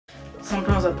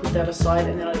sometimes I put that aside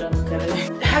and then I don't look at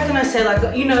it. How can I say,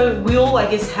 like, you know, we all, I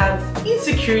guess, have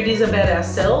insecurities about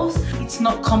ourselves. It's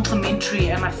not complimentary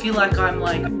and I feel like I'm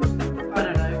like, I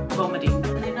don't know, vomiting.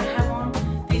 And then I have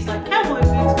on these like cowboy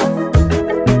boots.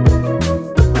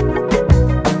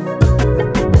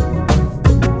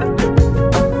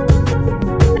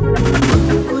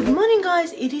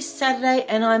 It is Saturday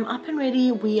and I'm up and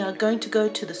ready. We are going to go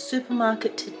to the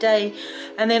supermarket today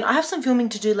and then I have some filming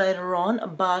to do later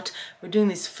on, but we're doing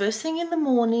this first thing in the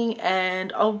morning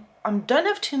and I don't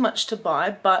have too much to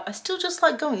buy, but I still just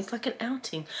like going. It's like an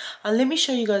outing. Let me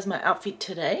show you guys my outfit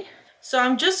today. So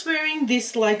I'm just wearing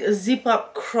this like a zip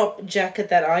up crop jacket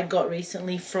that I got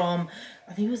recently from,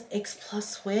 I think it was X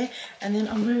Plus Wear, and then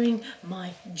I'm wearing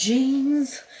my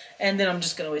jeans and then I'm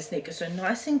just gonna wear sneakers, so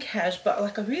nice and cash. But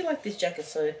like I really like this jacket,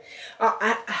 so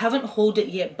I haven't hauled it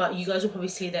yet, but you guys will probably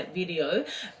see that video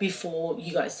before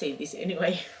you guys see this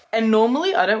anyway. And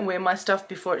normally I don't wear my stuff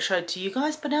before it showed to you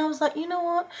guys, but now I was like, you know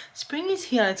what, spring is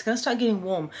here, it's gonna start getting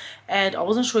warm and I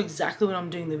wasn't sure exactly when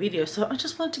I'm doing the video, so I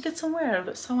just wanted to get some wear out of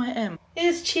it, so I am.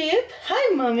 Here's Chip.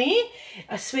 Hi mummy.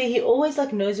 I swear he always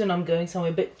like knows when I'm going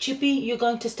somewhere, but Chippy, you're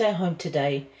going to stay home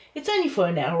today. It's only for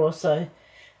an hour or so.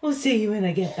 We'll see you when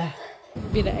I get back.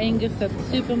 Bit of Angus at the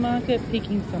supermarket,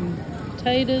 picking some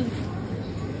potatoes,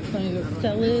 some of the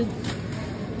salads.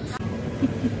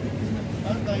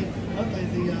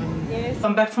 Yes.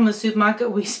 I'm back from the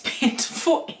supermarket. We spent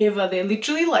forever there,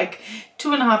 literally like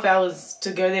 2.5 hours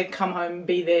to go there, come home,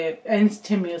 be there, and it's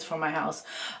 10 minutes from my house.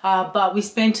 But we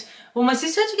spent, well, my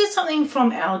sister had to get something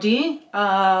from Aldi.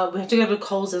 We had to go to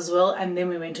Coles as well, and then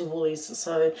we went to Wolli's.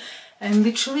 So, and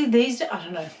literally these, I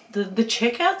don't know, the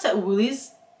checkouts at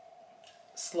Wolli's,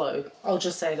 slow, I'll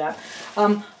just say that.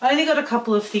 I only got a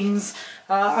couple of things.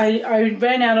 I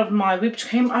ran out of my whipped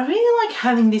cream. I really like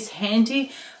having this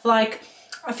handy. Like,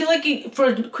 I feel like for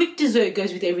a quick dessert it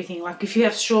goes with everything. Like if you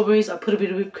have strawberries, I put a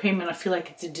bit of whipped cream and I feel like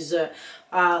it's a dessert.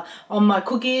 On my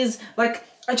cookies, like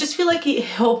I just feel like it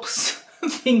helps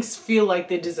things feel like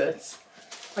they're desserts.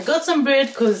 I got some bread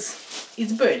because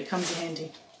it's bread, it comes in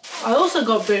handy. I also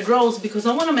got bread rolls because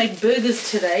I want to make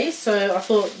burgers today, so I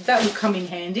thought that would come in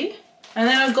handy. And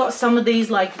then I've got some of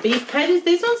these like beef patties.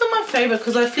 These ones are my favorite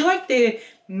because I feel like they're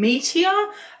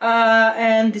meatier,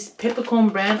 and this peppercorn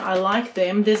brand, I like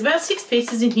them. There's about 6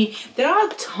 pieces in here. They are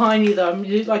tiny though,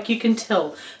 like you can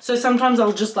tell. So sometimes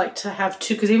I'll just like to have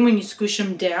 2 because even when you squish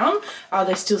them down,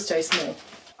 they still stay small.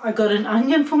 I got an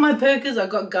onion for my burgers. I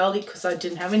got garlic because I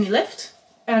didn't have any left.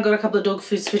 And I got a couple of dog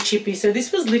foods for Chippy. So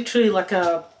this was literally like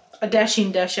a dash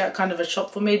in, dash out kind of a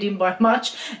shop for me. I didn't buy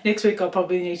much. Next week I'll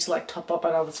probably need to like top up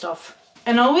on other stuff.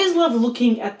 And I always love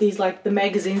looking at these, like the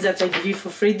magazines that they give you for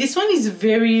free. This one is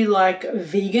very like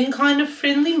vegan kind of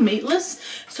friendly, meatless.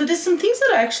 So there's some things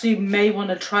that I actually may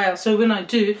want to try out. So when I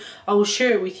do, I will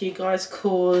share it with you guys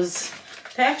because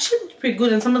they actually look pretty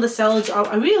good. And some of the salads,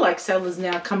 I really like salads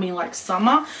now coming like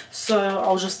summer. So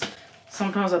I'll just,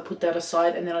 sometimes I put that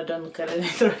aside and then I don't look at it and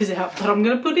it throws out. But I'm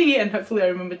going to put it here and hopefully I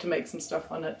remember to make some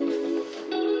stuff on it.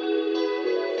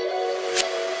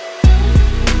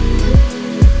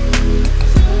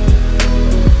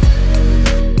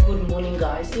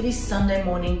 It is Sunday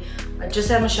morning. I just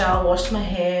had my shower, washed my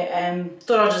hair and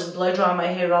thought I'd just blow dry my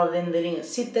hair rather than letting it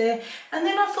sit there. And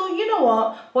then I thought, you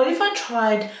know what if I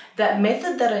tried that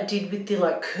method that I did with the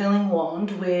like curling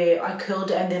wand where I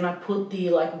curled it and then I put the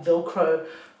like Velcro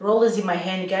rollers in my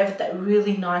hand and gave it that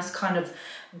really nice kind of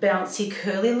bouncy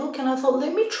curly look. And I thought,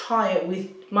 let me try it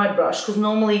with my brush because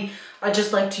normally I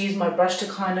just like to use my brush to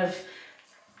kind of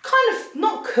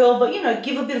not curl, but you know,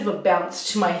 give a bit of a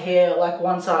bounce to my hair like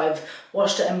once I've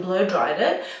washed it and blow dried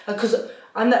it, because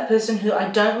I'm that person who I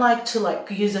don't like to like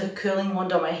use a curling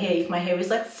wand on my hair if my hair is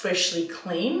like freshly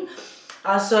clean.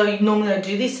 So normally I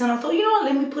do this and I thought, you know what,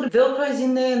 let me put Velcros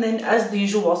in there and then as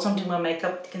usual whilst I'm doing my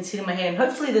makeup concealing my hair, and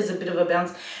hopefully there's a bit of a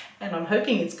bounce, and I'm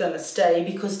hoping it's gonna stay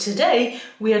because today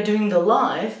we are doing the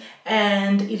live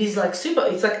and it is like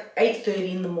it's like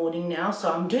 8:30 in the morning now,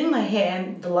 so I'm doing my hair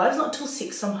and the live's not till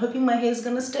 6, so I'm hoping my hair's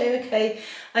gonna stay okay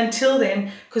until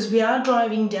then because we are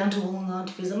driving down to Wollongong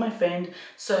to visit my friend,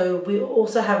 so we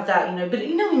also have that, you know, but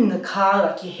you know in the car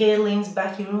like your hair leans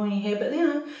back, you ruin your hair, but you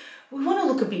know, we want to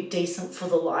look a bit decent for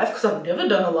the live because I've never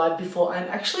done a live before and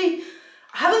actually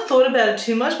I haven't thought about it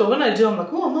too much, but when I do I'm like,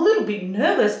 oh, I'm a little bit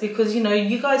nervous because you know,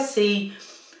 you guys see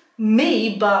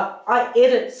me but I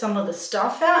edit some of the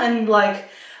stuff out and like,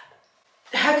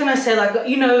 how can I say, like,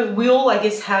 you know, we all I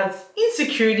guess have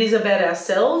insecurities about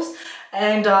ourselves,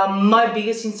 and my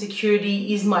biggest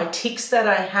insecurity is my tics that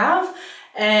I have,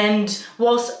 and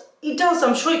whilst it does,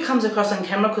 I'm sure it comes across on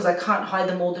camera because I can't hide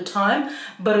them all the time,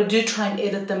 but I do try and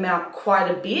edit them out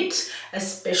quite a bit,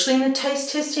 especially in the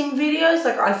taste testing videos.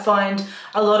 Like I find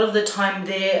a lot of the time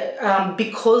there,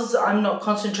 because I'm not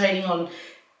concentrating on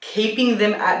keeping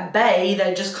them at bay,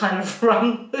 they just kind of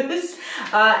run loose.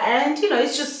 And you know,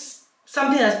 it's just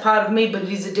something that's part of me, but it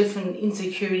is a different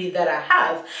insecurity that I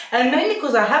have. And mainly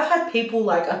because I have had people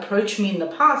like approach me in the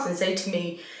past and say to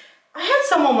me, I had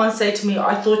someone once say to me,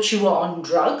 I thought you were on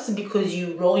drugs because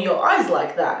you roll your eyes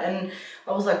like that. And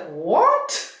I was like,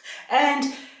 what? And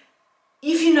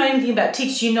if you know anything about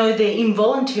tics, you know they're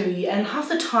involuntary, and half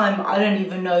the time I don't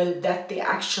even know that they're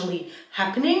actually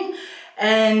happening,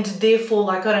 and therefore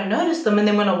like I don't notice them. And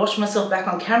then when I watch myself back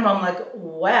on camera, I'm like,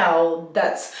 wow,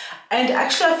 and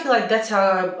actually I feel like that's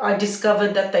how I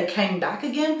discovered that they came back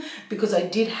again, because I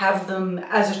did have them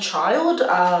as a child.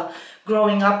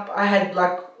 Growing up, I had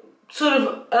like sort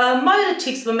of minor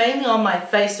tics, but mainly on my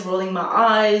face, rolling my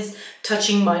eyes,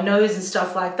 touching my nose and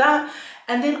stuff like that.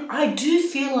 And then I do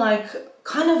feel like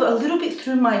kind of a little bit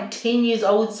through my teen years,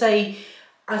 I would say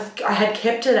I had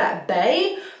kept it at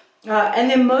bay. And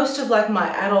then most of like my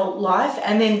adult life,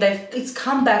 and then it's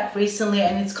come back recently,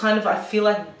 and it's kind of, I feel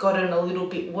like gotten a little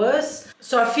bit worse.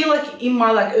 So I feel like in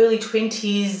my like early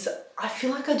 20s, I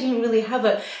feel like I didn't really have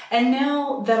it. And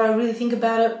now that I really think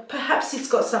about it, perhaps it's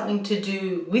got something to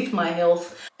do with my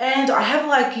health. And I have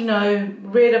like, you know,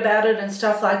 read about it and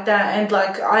stuff like that. And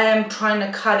like I am trying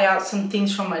to cut out some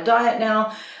things from my diet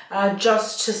now,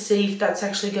 just to see if that's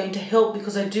actually going to help,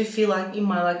 because I do feel like in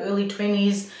my like early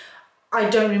 20s, I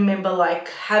don't remember like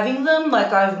having them.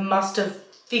 Like I must have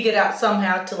figured out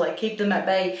somehow to like keep them at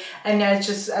bay. And now it's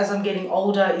just, as I'm getting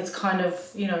older, it's kind of,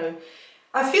 you know,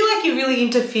 I feel like it really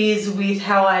interferes with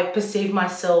how I perceive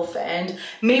myself, and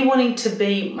me wanting to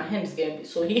be, my hand's getting a bit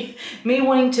sore here, me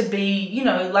wanting to be, you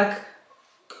know, like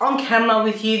on camera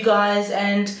with you guys.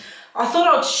 And I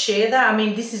thought I'd share that. I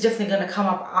mean, this is definitely going to come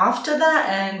up after that,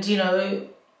 and you know,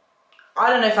 I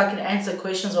don't know if I can answer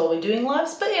questions while we're doing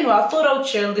lives, but anyway, I thought I would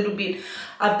share a little bit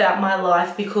about my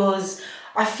life, because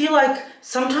I feel like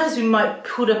sometimes we might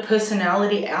put a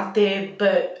personality out there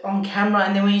but on camera,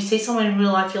 and then when you see someone in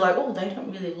real life, you're like, oh, they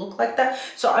don't really look like that.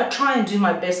 So I try and do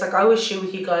my best. Like I always share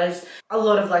with you guys a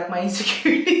lot of like my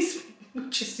insecurities,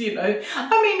 which is, you know,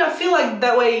 I mean, I feel like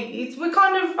that way I'm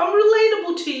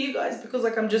relatable to you guys, because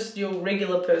like I'm just your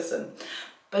regular person.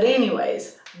 But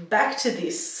anyways, back to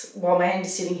this while my hand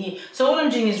is sitting here. So what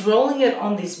I'm doing is rolling it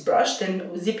on this brush,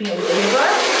 then zipping it with the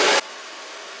hairdryer.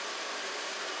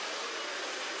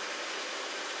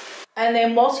 And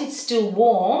then whilst it's still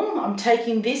warm, I'm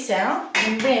taking this out,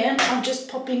 and then I'm just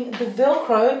popping the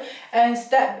Velcro, and it's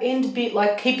that end bit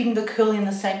like keeping the curl in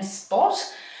the same spot.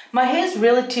 My hair's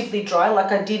relatively dry.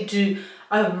 Like I did do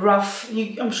a rough,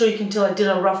 I'm sure you can tell I did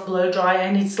a rough blow dry,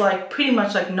 and it's like pretty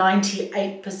much like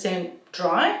 98%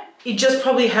 dry. It just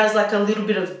probably has like a little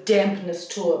bit of dampness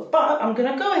to it, but I'm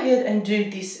gonna go ahead and do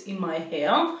this in my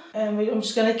hair, and I'm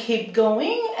just gonna keep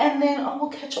going, and then I will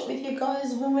catch up with you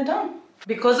guys when we're done.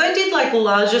 Because I did like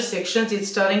larger sections, it's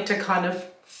starting to kind of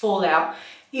fall out.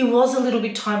 It was a little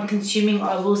bit time consuming,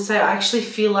 I will say. I actually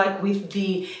feel like with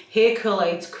the hair curler,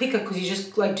 it's quicker because you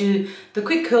just like do the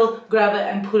quick curl, grab it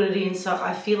and put it in. So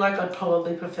I feel like I'd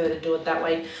probably prefer to do it that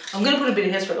way. I'm gonna put a bit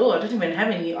of hairspray. Oh, I don't even have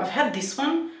any. I've had this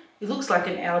one. It looks like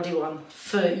an Audi one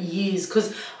for years,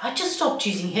 because I just stopped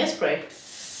using hairspray.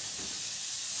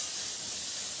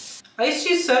 I used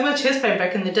to use so much hairspray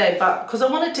back in the day, but because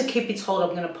I wanted to keep its hold,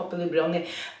 I'm going to pop a little bit on there.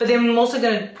 But then I'm also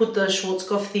going to put the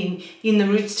Schwarzkopf thing in the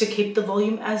roots to keep the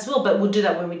volume as well, but we'll do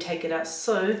that when we take it out.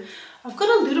 So I've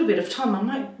got a little bit of time. I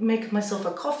might make myself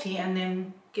a coffee and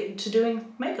then get into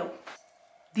doing makeup.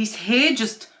 This hair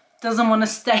just doesn't want to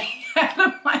stay out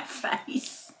of my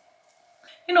face.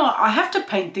 You know, I have to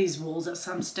paint these walls at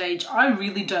some stage. I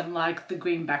really don't like the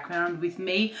green background with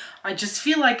me. I just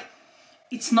feel like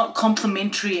it's not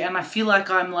complimentary, and I feel like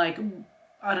I'm like,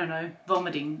 I don't know,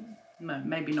 vomiting. No,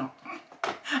 maybe not.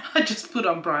 I just put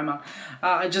on primer.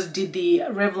 I just did the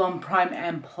Revlon Prime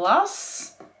and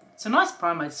Plus. It's a nice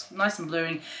primer, it's nice and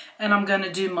blurring. And I'm going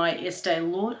to do my Estee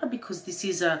Lauder, because this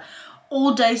is a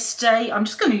all day stay. I'm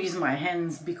just going to use my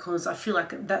hands, because I feel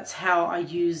like that's how I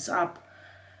use up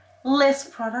less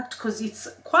product, because it's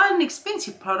quite an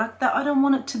expensive product that I don't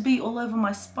want it to be all over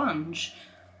my sponge.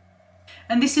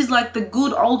 And this is like the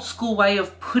good old school way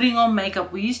of putting on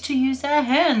makeup. We used to use our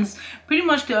hands. Pretty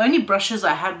much the only brushes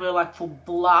I had were like for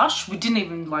blush. We didn't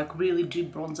even like really do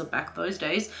bronzer back those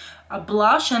days. A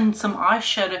blush and some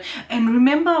eyeshadow. And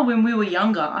remember when we were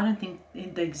younger, I don't think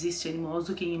they exist anymore. I was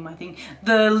looking in my thing.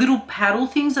 The little paddle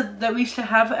things that we used to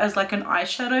have as like an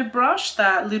eyeshadow brush.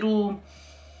 That little,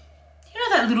 You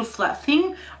know that little flat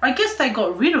thing? I guess they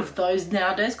got rid of those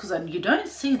nowadays because you don't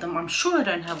see them. I'm sure I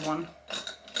don't have one.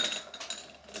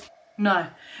 No.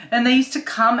 And they used to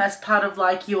come as part of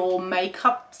like your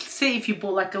makeup set. If you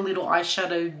bought like a little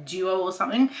eyeshadow duo or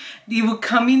something, you would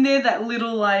come in there, that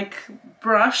little like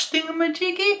brush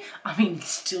thingamajiggy. I mean, it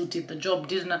still did the job,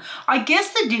 didn't it? I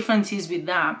guess the difference is with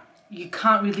that, you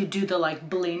can't really do the like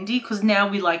blendy, because now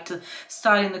we like to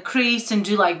start in the crease and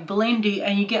do like blendy,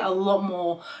 and you get a lot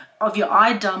more of your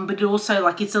eye done, but also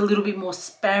like it's a little bit more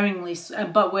sparingly,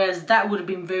 but whereas that would have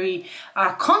been very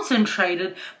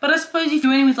concentrated. But I suppose if you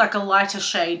went in with like a lighter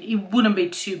shade, it wouldn't be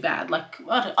too bad. Like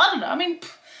I don't know, I mean,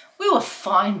 we were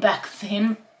fine back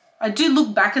then. I do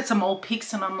look back at some old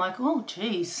pics and I'm like, oh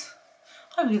geez,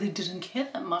 I really didn't care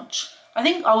that much. I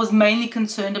think I was mainly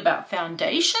concerned about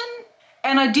foundation.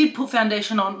 And I did put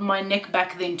foundation on my neck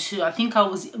back then too. I think I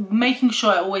was making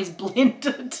sure I always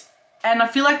blended. And I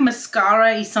feel like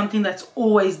mascara is something that's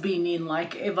always been in,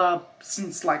 like ever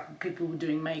since like people were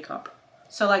doing makeup.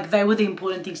 So like they were the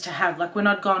important things to have. Like when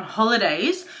I'd go on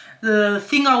holidays, the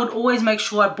thing I would always make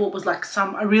sure I bought was like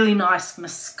a really nice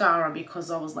mascara,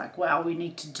 because I was like, wow, we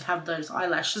need to have those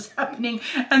eyelashes happening.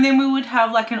 And then we would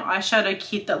have like an eyeshadow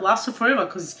kit that lasted forever,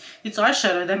 because it's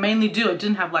eyeshadow, they mainly do. It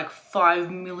didn't have like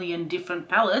 5 million different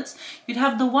palettes. You'd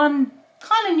have the one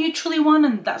kind of neutrally one,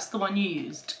 and that's the one you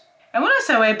used. And when I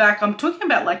say way back, I'm talking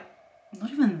about like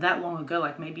not even that long ago,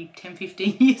 like maybe 10,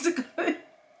 15 years ago.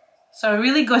 So I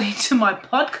really got into my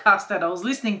podcast that I was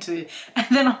listening to, and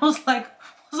then I was like,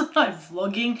 wasn't I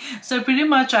vlogging? So pretty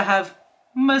much I have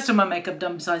most of my makeup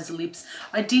done besides the lips.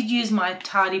 I did use my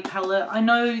Tardy palette. I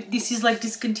know this is like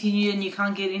discontinued and you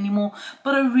can't get any more,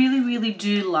 but I really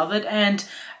do love it. And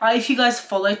if you guys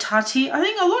follow Tati, I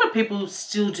think a lot of people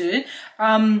still do.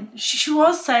 She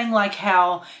was saying like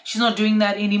how she's not doing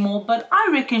that anymore, but I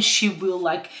reckon she will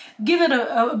like give it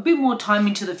a bit more time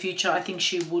into the future. I think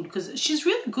she would, because she's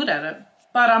really good at it.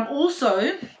 But I'm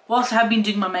also, whilst I have been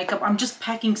doing my makeup, I'm just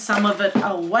packing some of it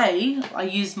away. I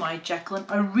use my Jacqueline.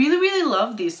 I really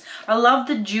love this. I love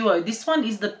the duo. This one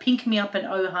is the Pink Me Up and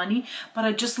Oh Honey, but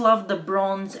I just love the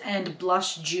bronze and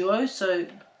blush duo. So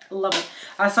love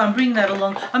it. So I'm bringing that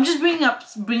along. I'm just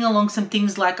bringing along some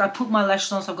things like I put my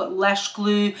lashes on, so I've got lash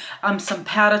glue, some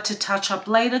powder to touch up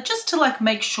later, just to like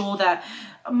make sure that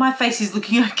my face is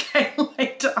looking okay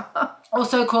later.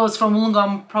 Also, of course, from Wollongong,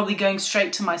 I'm probably going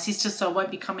straight to my sister, so I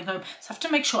won't be coming home. So I have to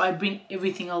make sure I bring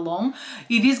everything along.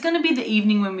 It is going to be the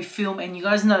evening when we film, and you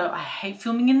guys know I hate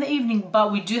filming in the evening,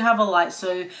 but we do have a light,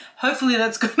 so hopefully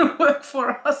that's going to work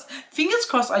for us. Fingers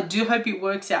crossed, I do hope it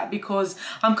works out, because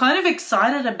I'm kind of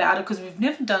excited about it, because we've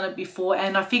never done it before,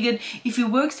 and I figured if it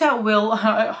works out well,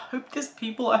 I hope there's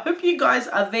people, I hope you guys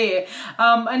are there,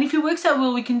 and if it works out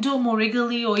well, we can do it more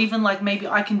regularly, or even like maybe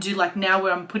I can do like now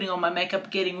where I'm putting on my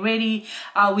makeup, getting ready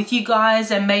with you guys,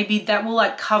 and maybe that will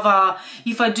like cover,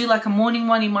 if I do like a morning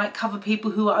one, it might cover people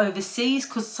who are overseas,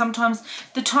 because sometimes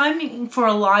the timing for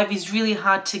a live is really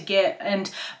hard to get. And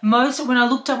when I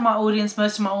looked up my audience,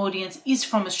 most of my audience is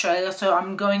from Australia, so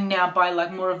I'm going now by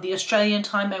like more of the Australian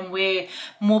time and where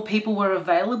more people were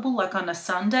available, like on a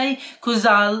Sunday, because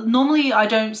normally I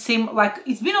don't see, like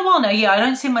it's been a while now, yeah, I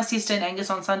don't see my sister and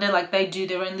Angus on Sunday, like they do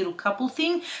their own little couple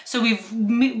thing. So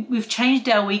we've changed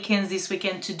our weekends this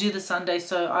weekend to do the Sunday,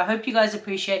 so I hope you guys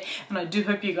appreciate, and I do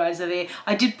hope you guys are there.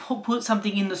 I did put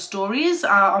something in the stories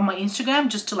on my Instagram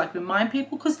just to like remind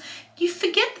people, because you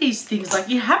forget these things, like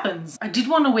it happens. I did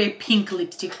want to wear pink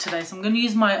lipstick today, so I'm going to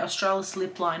use my Australis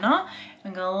lip liner.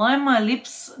 I'm going to line my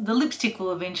lips. The lipstick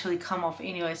will eventually come off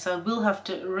anyway, so I will have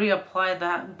to reapply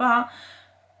that, but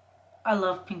I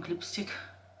love pink lipstick.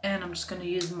 And I'm just going to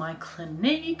use my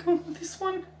Clinique. Oh, this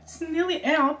one, it's nearly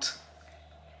out.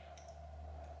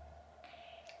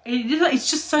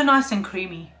 It's just so nice and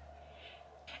creamy.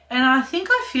 And I think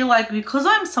I feel like, because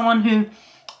I'm someone who,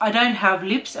 I don't have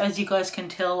lips, as you guys can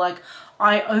tell, like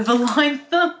I overline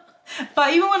them.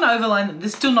 But even when I overline them, they're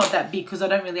still not that big because I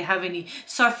don't really have any.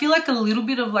 So I feel like a little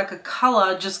bit of like a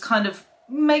color just kind of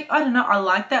I don't know, I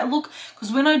like that look.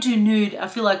 Because when I do nude, I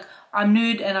feel like I'm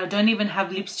nude and I don't even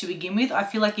have lips to begin with. I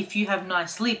feel like if you have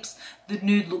nice lips, the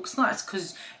nude looks nice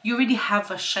because you already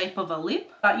have a shape of a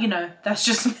lip. But you know, that's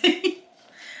just me.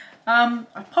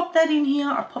 I popped that in here.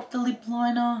 I popped the lip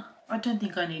liner. I don't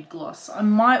think I need gloss. I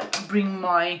might bring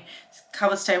my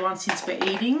Cover Stay one since we're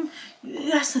eating.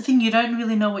 That's the thing, you don't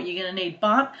really know what you're going to need.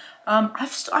 But I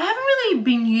haven't really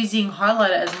been using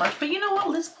highlighter as much. But you know what?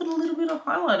 Let's put a little bit of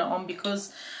highlighter on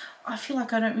because I feel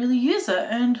like I don't really use it.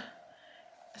 And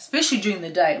especially during the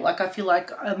day, like I feel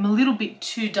like I'm a little bit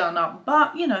too done up.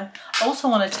 But, you know, I also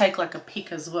want to take like a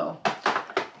pic as well.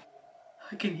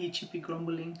 I can hear Chippy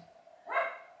grumbling.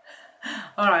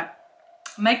 Alright,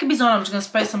 makeup is on. I'm just going to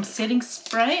spray some setting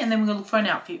spray and then we're going to look for an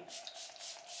outfit.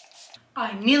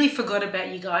 I nearly forgot about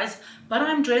you guys, but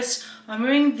I'm dressed. I'm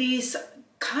wearing this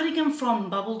cardigan from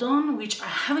Bubble Dawn, which I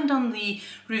haven't done the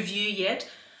review yet,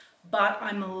 but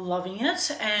I'm loving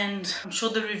it and I'm sure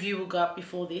the review will go up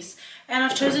before this. And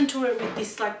I've chosen to wear it with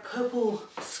this like purple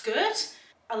skirt.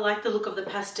 I like the look of the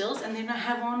pastels, and then I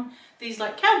have on these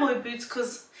like cowboy boots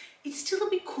because it's still a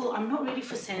bit cool. I'm not ready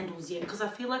for sandals yet because I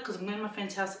feel like because I'm going to my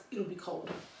friend's house, it'll be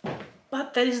cold.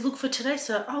 But that is the look for today,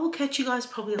 so I will catch you guys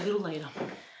probably a little later.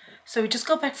 So we just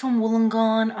got back from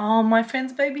Wollongong. Oh, my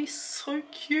friend's baby, so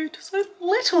cute, so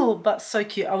little, but so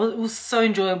cute. It was so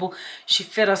enjoyable. She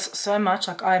fed us so much.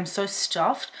 Like, I am so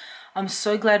stuffed. I'm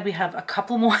so glad we have a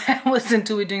couple more hours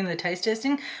until we're doing the taste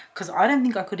testing because I don't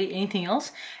think I could eat anything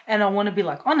else. And I want to be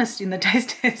like honest in the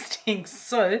taste testing.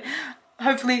 So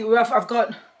hopefully I've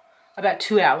got about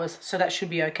 2 hours, so that should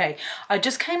be okay. I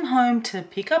just came home to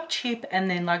pick up Chip and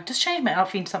then like just change my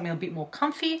outfit into something a bit more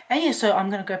comfy. And yeah, so I'm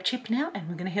gonna grab Chip now and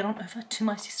we're gonna head on over to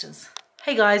my sister's.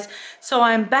 Hey guys, so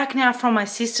I'm back now from my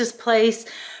sister's place.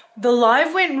 The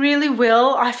live went really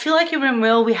well. I feel like it went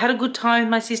well. We had a good time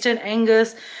with my sister and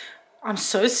Angus. I'm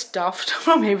so stuffed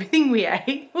from everything we ate.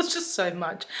 It was just so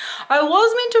much. I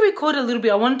was meant to record a little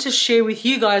bit. I wanted to share with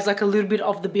you guys like a little bit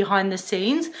of the behind the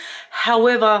scenes.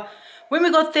 However, when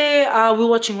we got there, we were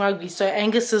watching rugby. So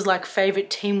Angus's like favorite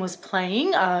team was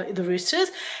playing, the Roosters,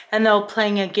 and they were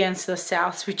playing against the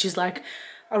Souths, which is like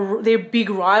their big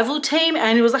rival team.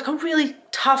 And it was like a really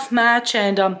tough match,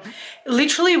 and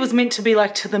literally it was meant to be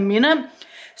like to the minute.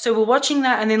 So we're watching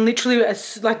that, and then literally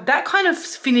like that kind of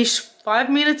finished 5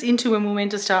 minutes into when we were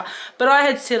meant to start. But I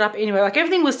had set up anyway, like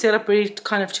everything was set up ready to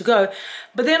kind of to go.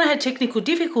 But then I had technical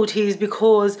difficulties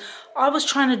because I was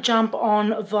trying to jump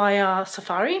on via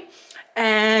Safari.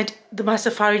 And my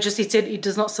Safari it said it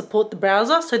does not support the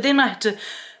browser. So then I had to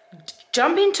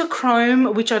jump into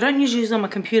Chrome, which I don't usually use on my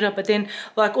computer, but then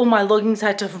like all my logins, I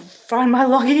had to find my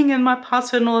login and my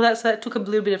password and all that. So that took a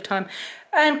little bit of time.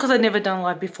 And because I'd never done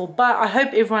live before, but I hope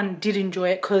everyone did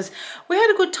enjoy it because we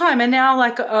had a good time. And now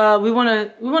like we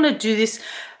want to do this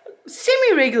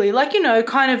semi-regularly, like, you know,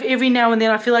 kind of every now and then.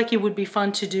 I feel like it would be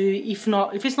fun to do.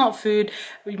 If it's not food,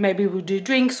 maybe we'll do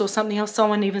drinks or something else.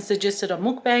 Someone even suggested a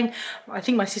mukbang. I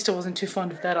think my sister wasn't too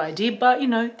fond of that idea, but you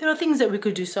know, there are things that we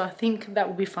could do, so I think that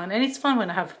would be fun. And it's fun when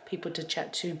I have people to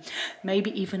chat to,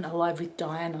 maybe even a live with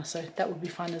Diana, so that would be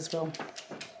fun as well.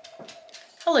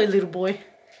 Hello little boy.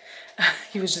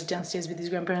 He was just downstairs with his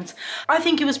grandparents. I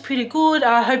think it was pretty good.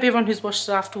 I hope everyone who's watched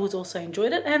it afterwards also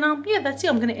enjoyed it. And yeah, that's it.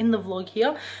 I'm going to end the vlog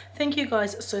here. Thank you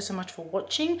guys so much for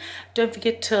watching. Don't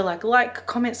forget to like,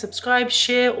 comment, subscribe,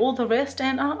 share, all the rest.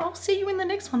 And I'll see you in the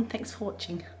next one. Thanks for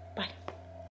watching. Bye.